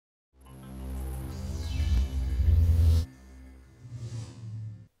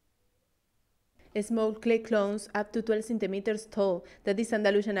Small clay clones up to 12 centimeters tall that this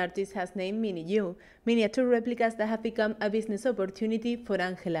Andalusian artist has named Mini You, miniature replicas that have become a business opportunity for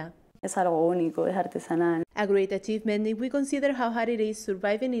Ángela. Es algo único, es artesanal. A great achievement if we consider how hard it is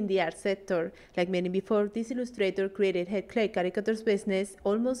surviving in the art sector. Like many before, this illustrator created her clay caricatures business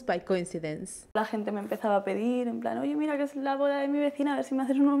almost by coincidence. La gente me empezaba a pedir, en plan, oye, mira que es la boda de mi vecina, a ver si me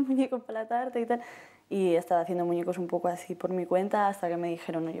haces unos muñecos para la tarta y tal. Y estaba haciendo muñecos un poco así por mi cuenta hasta que me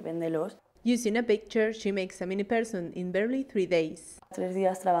dijeron, oye, véndelos. Using a picture, she makes a mini person in barely 3 days. 3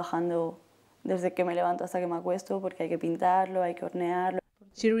 días trabajando desde que me levanto hasta que me acuesto porque hay que pintarlo, hay que hornearlo.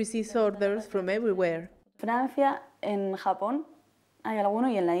 She receives orders from everywhere. Francia, en Japón hay alguno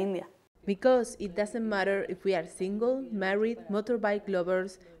y en la India. Because it doesn't matter if we are single, married, motorbike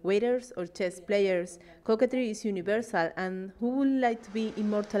lovers, waiters or chess players, coquetry is universal, and who would like to be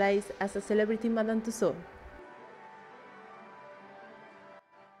immortalized as a celebrity Madame Tussauds?